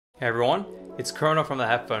Hey everyone, it's Chrono from the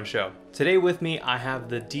Headphone Show. Today with me I have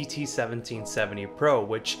the DT1770 Pro,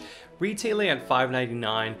 which retailing at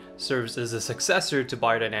 $599 serves as a successor to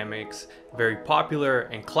Beyerdynamic's very popular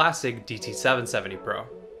and classic DT770 Pro.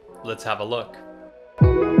 Let's have a look.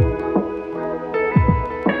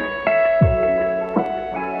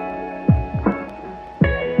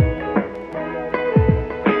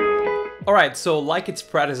 Alright, so like its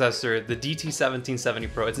predecessor, the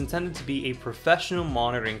DT1770 Pro is intended to be a professional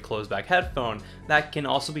monitoring closed-back headphone that can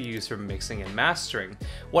also be used for mixing and mastering.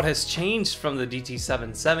 What has changed from the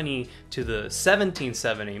DT770 to the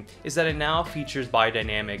 1770 is that it now features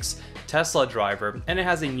Beyerdynamic's Tesla driver and it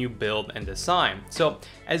has a new build and design. So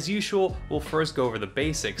as usual, we'll first go over the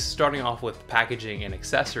basics, starting off with packaging and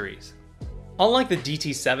accessories. Unlike the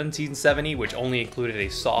DT1770, which only included a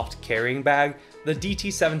soft carrying bag, the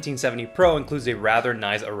DT1770 Pro includes a rather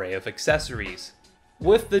nice array of accessories.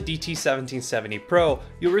 With the DT1770 Pro,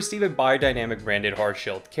 you'll receive a Beyerdynamic branded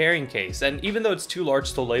hard-shelled carrying case, and even though it's too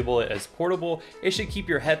large to label it as portable, it should keep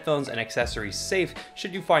your headphones and accessories safe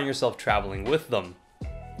should you find yourself traveling with them.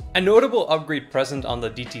 A notable upgrade present on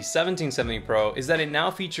the DT1770 Pro is that it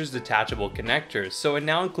now features detachable connectors, so it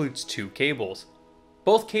now includes two cables.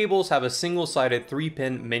 Both cables have a single-sided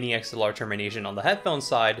 3-pin mini XLR termination on the headphone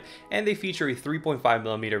side, and they feature a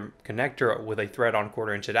 3.5mm connector with a thread-on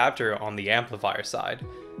 1/4-inch adapter on the amplifier side.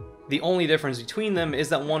 The only difference between them is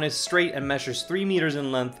that one is straight and measures 3 meters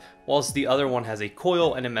in length, whilst the other one has a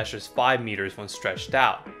coil and it measures 5 meters when stretched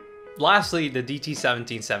out. Lastly, the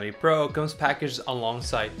DT1770 Pro comes packaged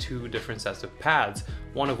alongside two different sets of pads,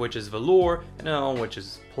 one of which is velour and another one which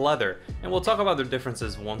is pleather, and we'll talk about their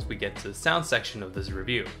differences once we get to the sound section of this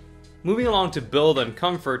review. Moving along to build and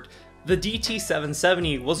comfort, the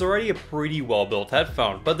DT770 was already a pretty well built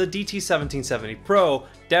headphone, but the DT1770 Pro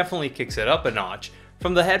definitely kicks it up a notch.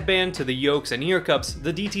 From the headband to the yokes and ear cups,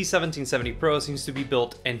 the DT1770 Pro seems to be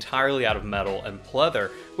built entirely out of metal and pleather,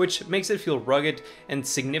 which makes it feel rugged and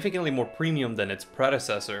significantly more premium than its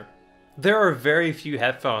predecessor. There are very few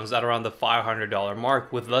headphones at around the $500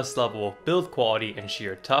 mark with this level of build quality and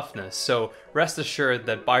sheer toughness, so rest assured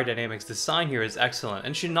that Beyerdynamic's design here is excellent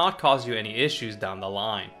and should not cause you any issues down the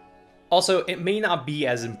line. Also, it may not be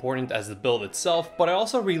as important as the build itself, but I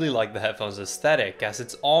also really like the headphone's aesthetic, as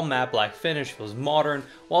its all matte black finish feels modern,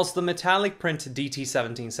 whilst the metallic print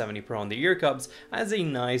DT1770 Pro on the ear cups adds a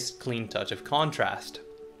nice, clean touch of contrast.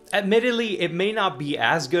 Admittedly, it may not be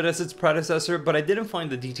as good as its predecessor, but I didn't find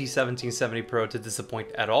the DT1770 Pro to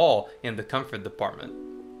disappoint at all in the comfort department.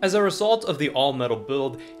 As a result of the all-metal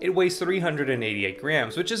build, it weighs 388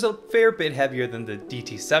 grams, which is a fair bit heavier than the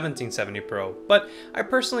DT1770 Pro, but I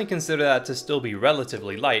personally consider that to still be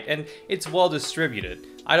relatively light, and it's well distributed.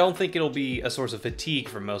 I don't think it'll be a source of fatigue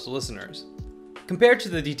for most listeners. Compared to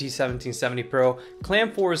the DT1770 Pro,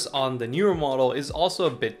 clamp force on the newer model is also a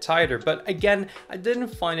bit tighter, but again, I didn't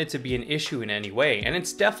find it to be an issue in any way, and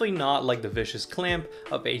it's definitely not like the vicious clamp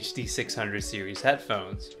of HD600 series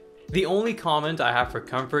headphones. The only comment I have for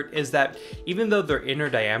comfort is that even though their inner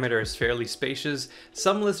diameter is fairly spacious,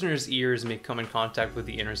 some listeners' ears may come in contact with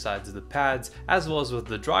the inner sides of the pads as well as with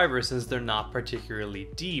the driver since they're not particularly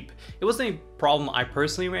deep. It wasn't a problem I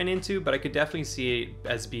personally ran into, but I could definitely see it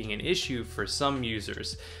as being an issue for some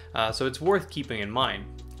users, so it's worth keeping in mind.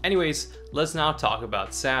 Anyways, let's now talk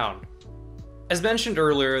about sound. As mentioned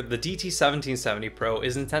earlier, the DT1770 Pro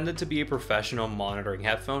is intended to be a professional monitoring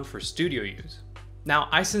headphone for studio use. Now,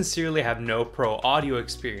 I sincerely have no pro audio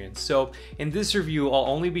experience, so in this review I'll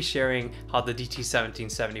only be sharing how the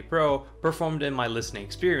DT1770 Pro performed in my listening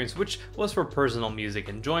experience, which was for personal music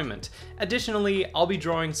enjoyment. Additionally, I'll be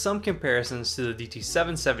drawing some comparisons to the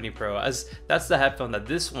DT770 Pro, as that's the headphone that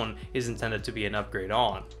this one is intended to be an upgrade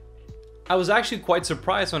on. I was actually quite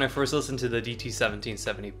surprised when I first listened to the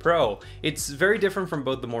DT1770 Pro. It's very different from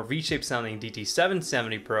both the more V-shaped sounding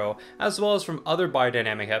DT770 Pro as well as from other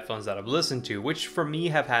Beyerdynamic headphones that I've listened to, which for me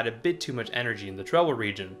have had a bit too much energy in the treble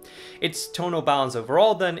region. Its tonal balance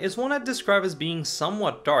overall then is one I'd describe as being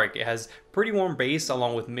somewhat dark. It has pretty warm bass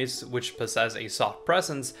along with mids which possess a soft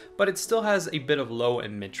presence, but it still has a bit of low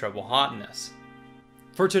and mid treble hotness.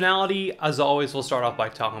 For tonality, as always, we'll start off by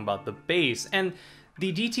talking about the bass, and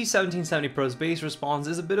the DT1770 Pro's bass response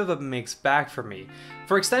is a bit of a mixed bag for me.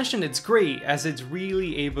 For extension, it's great as it's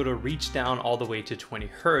really able to reach down all the way to 20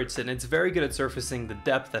 Hz, and it's very good at surfacing the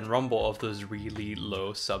depth and rumble of those really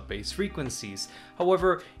low sub-bass frequencies.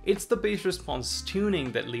 However, it's the bass response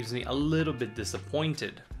tuning that leaves me a little bit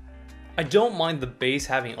disappointed. I don't mind the bass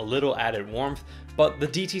having a little added warmth, but the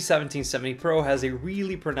DT1770 Pro has a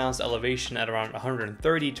really pronounced elevation at around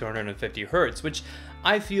 130 to 150 Hz, which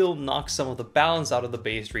I feel knocks some of the balance out of the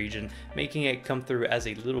bass region, making it come through as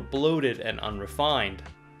a little bloated and unrefined.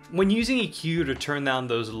 When using EQ to turn down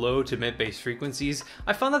those low to mid bass frequencies,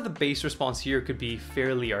 I found that the bass response here could be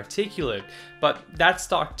fairly articulate, but that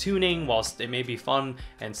stock tuning, whilst it may be fun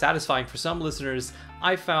and satisfying for some listeners,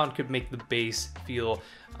 I found could make the bass feel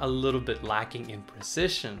a little bit lacking in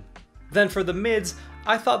precision. Then for the mids,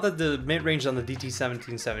 I thought that the mid-range on the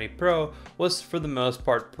DT1770 Pro was for the most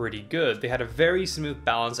part pretty good. They had a very smooth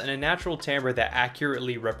balance and a natural timbre that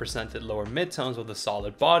accurately represented lower midtones with a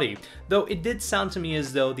solid body, though it did sound to me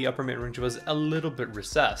as though the upper mid-range was a little bit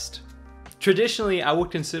recessed. Traditionally, I would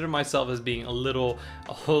consider myself as being a little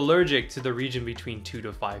allergic to the region between 2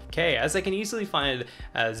 to 5K, as I can easily find it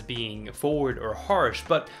as being forward or harsh,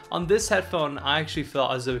 but on this headphone, I actually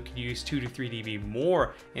felt as though it could use 2 to 3 dB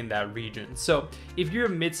more in that region. So if you're a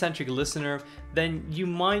mid-centric listener, then you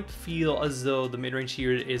might feel as though the mid-range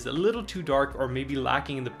here is a little too dark or maybe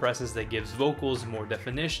lacking in the presence that gives vocals more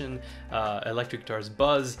definition, electric guitars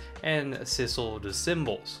buzz, and sizzle the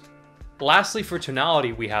cymbals. Lastly, for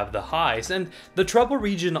tonality, we have the highs, and the treble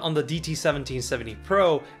region on the DT1770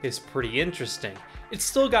 Pro is pretty interesting. It's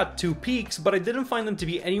still got 2 peaks, but I didn't find them to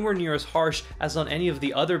be anywhere near as harsh as on any of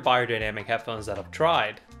the other Beyerdynamic headphones that I've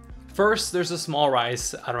tried. First, there's a small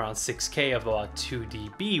rise at around 6K of about 2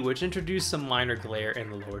 dB, which introduced some minor glare in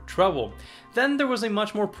the lower treble. Then there was a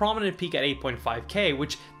much more prominent peak at 8.5K,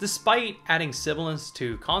 which despite adding sibilance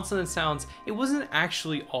to consonant sounds, it wasn't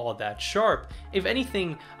actually all that sharp. If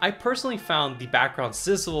anything, I personally found the background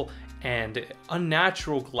sizzle and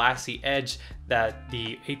unnatural glassy edge that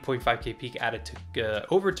the 8.5K peak added to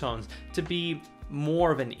overtones to be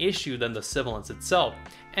more of an issue than the sibilance itself.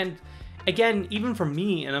 And again, even for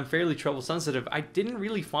me, and I'm fairly treble sensitive, I didn't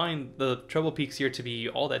really find the treble peaks here to be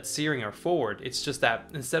all that searing or forward. It's just that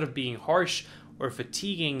instead of being harsh or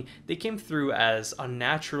fatiguing, they came through as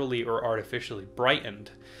unnaturally or artificially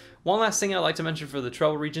brightened. One last thing I'd like to mention for the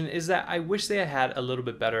treble region is that I wish they had a little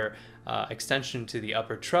bit better extension to the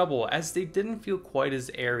upper treble, as they didn't feel quite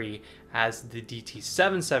as airy as the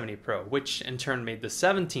DT770 Pro, which in turn made the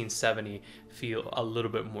 1770 feel a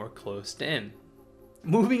little bit more closed in.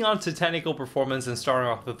 Moving on to technical performance and starting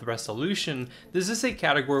off with resolution, this is a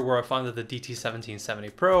category where I find that the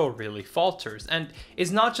DT1770 Pro really falters, and it's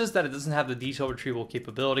not just that it doesn't have the detail retrieval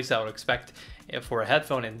capabilities I would expect for a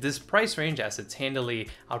headphone in this price range, as it's handily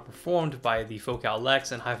outperformed by the Focal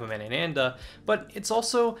Lex and Headphone Ananda, but it's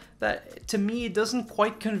also that to me it doesn't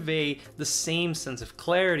quite convey the same sense of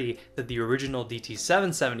clarity that the original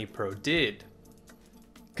DT770 Pro did.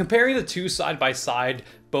 Comparing the two side by side,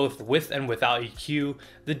 both with and without EQ,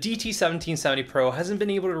 the DT1770 Pro hasn't been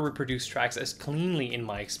able to reproduce tracks as cleanly in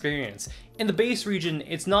my experience. In the bass region,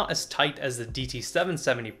 it's not as tight as the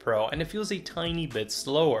DT770 Pro, and it feels a tiny bit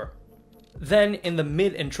slower. Then in the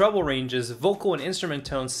mid and treble ranges, vocal and instrument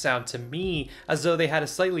tones sound to me as though they had a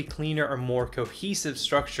slightly cleaner or more cohesive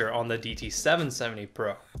structure on the DT770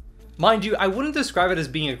 Pro. Mind you, I wouldn't describe it as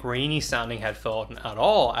being a grainy sounding headphone at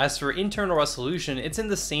all. As for internal resolution, it's in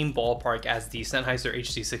the same ballpark as the Sennheiser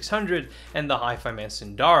HD600 and the Hi-Fi Man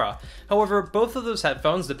Sundara. However, both of those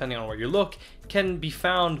headphones, depending on where you look, can be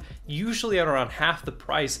found usually at around half the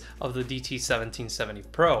price of the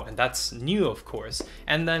DT1770 Pro, and that's new of course.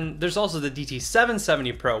 And then there's also the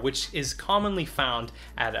DT770 Pro, which is commonly found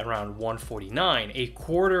at around $149, a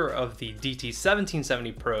quarter of the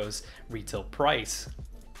DT1770 Pro's retail price.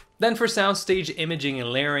 Then for soundstage imaging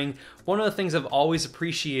and layering, one of the things I've always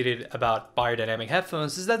appreciated about Beyerdynamic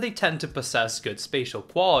headphones is that they tend to possess good spatial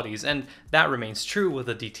qualities, and that remains true with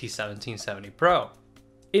the DT1770 Pro.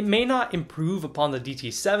 It may not improve upon the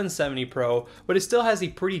DT770 Pro, but it still has a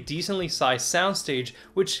pretty decently sized soundstage,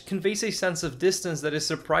 which conveys a sense of distance that is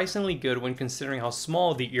surprisingly good when considering how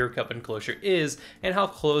small the ear cup enclosure is and how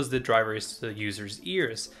close the driver is to the user's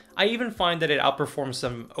ears. I even find that it outperforms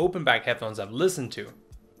some open back headphones I've listened to.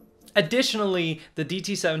 Additionally, the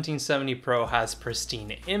DT1770 Pro has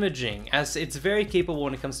pristine imaging, as it's very capable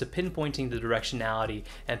when it comes to pinpointing the directionality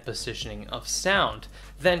and positioning of sound.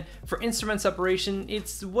 Then, for instrument separation,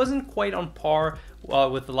 it wasn't quite on par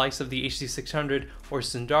with the likes of the HD600 or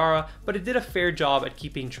Sundara, but it did a fair job at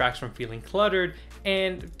keeping tracks from feeling cluttered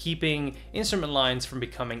and keeping instrument lines from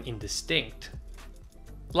becoming indistinct.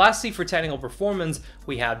 Lastly, for technical performance,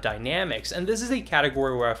 we have dynamics, and this is a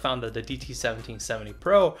category where I found that the DT1770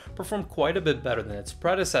 Pro performed quite a bit better than its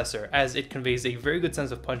predecessor, as it conveys a very good sense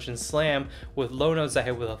of punch and slam with low notes that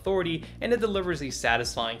hit with authority, and it delivers a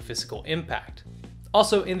satisfying physical impact.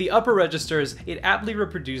 Also, in the upper registers, it aptly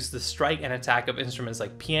reproduced the strike and attack of instruments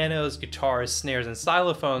like pianos, guitars, snares, and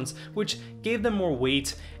xylophones, which gave them more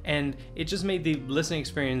weight, and it just made the listening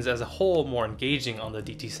experience as a whole more engaging on the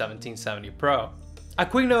DT1770 Pro. A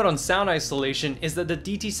quick note on sound isolation is that the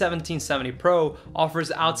DT1770 Pro offers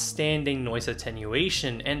outstanding noise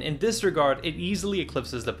attenuation, and in this regard, it easily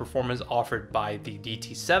eclipses the performance offered by the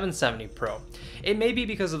DT770 Pro. It may be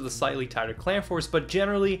because of the slightly tighter clamp force, but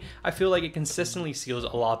generally, I feel like it consistently seals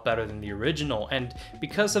a lot better than the original, and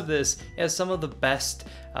because of this, it has some of the best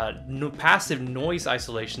passive noise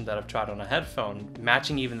isolation that I've tried on a headphone,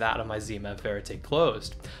 matching even that of my ZMF Verite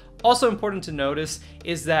closed. Also important to notice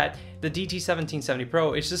is that the DT1770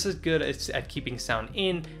 Pro is just as good at keeping sound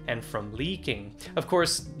in and from leaking. Of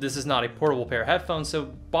course, this is not a portable pair of headphones, so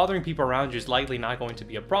bothering people around you is likely not going to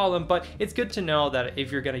be a problem, but it's good to know that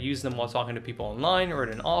if you're going to use them while talking to people online or in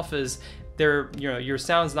an office, your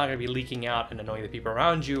sound's not going to be leaking out and annoying the people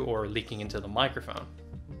around you or leaking into the microphone.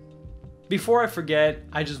 Before I forget,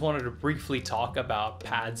 I just wanted to briefly talk about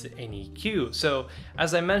pads and EQ. So,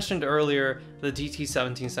 as I mentioned earlier, the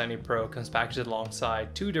DT1770 Pro comes packaged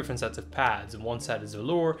alongside two different sets of pads. One set is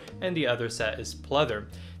velour and the other set is pleather.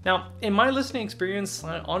 Now, in my listening experience,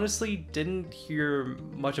 I honestly didn't hear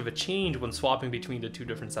much of a change when swapping between the two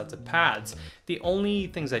different sets of pads. The only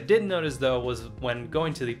things I did notice though was when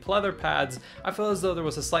going to the pleather pads, I felt as though there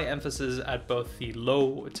was a slight emphasis at both the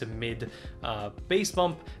low to mid bass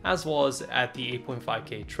bump as well as at the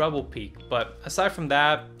 8.5K treble peak. But aside from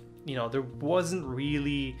that, there wasn't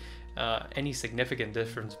really any significant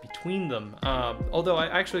difference between them. Although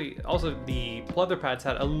the pleather pads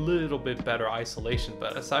had a little bit better isolation,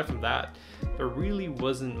 but aside from that, there really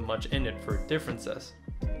wasn't much in it for differences.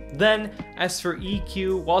 Then, as for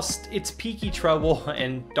EQ, whilst its peaky treble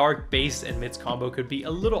and dark bass and mids combo could be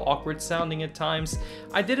a little awkward sounding at times,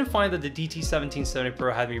 I didn't find that the DT1770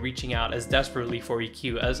 Pro had me reaching out as desperately for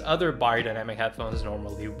EQ as other Beyerdynamic headphones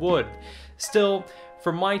normally would. Still,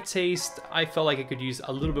 for my taste, I felt like it could use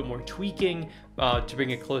a little bit more tweaking to bring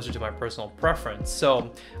it closer to my personal preference.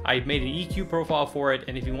 So I made an EQ profile for it,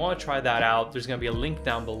 and if you want to try that out, there's going to be a link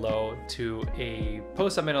down below to a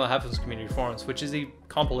post I made on the Headphones community forums, which is a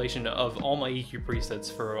compilation of all my EQ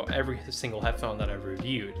presets for every single headphone that I've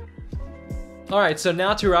reviewed. Alright, so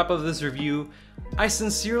now to wrap up this review, I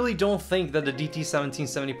sincerely don't think that the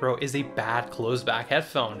DT1770 Pro is a bad closed-back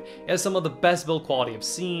headphone. It has some of the best build quality I've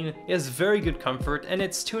seen, it has very good comfort, and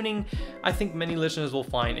its tuning I think many listeners will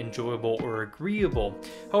find enjoyable or agreeable.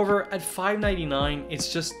 However, at $599,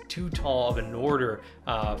 it's just too tall of an order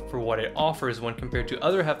for what it offers when compared to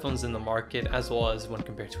other headphones in the market, as well as when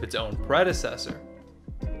compared to its own predecessor.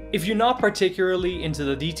 If you're not particularly into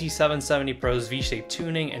the DT770 Pro's V-shaped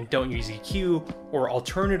tuning and don't use EQ, or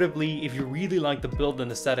alternatively, if you really like the build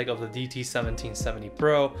and aesthetic of the DT1770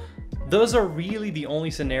 Pro, those are really the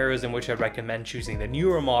only scenarios in which I'd recommend choosing the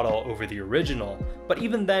newer model over the original. But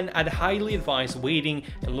even then, I'd highly advise waiting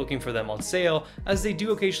and looking for them on sale, as they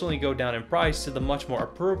do occasionally go down in price to the much more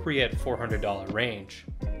appropriate $400 range.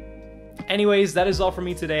 Anyways, that is all for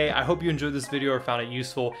me today. I hope you enjoyed this video or found it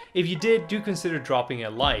useful. If you did, do consider dropping a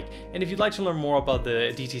like. And if you'd like to learn more about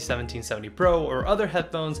the DT1770 Pro or other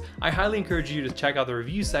headphones, I highly encourage you to check out the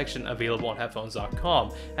review section available on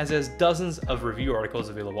headphones.com, as it has dozens of review articles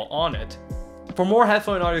available on it. For more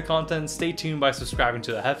headphone audio content, stay tuned by subscribing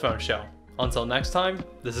to The Headphone Show. Until next time,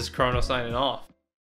 this is Chrono signing off.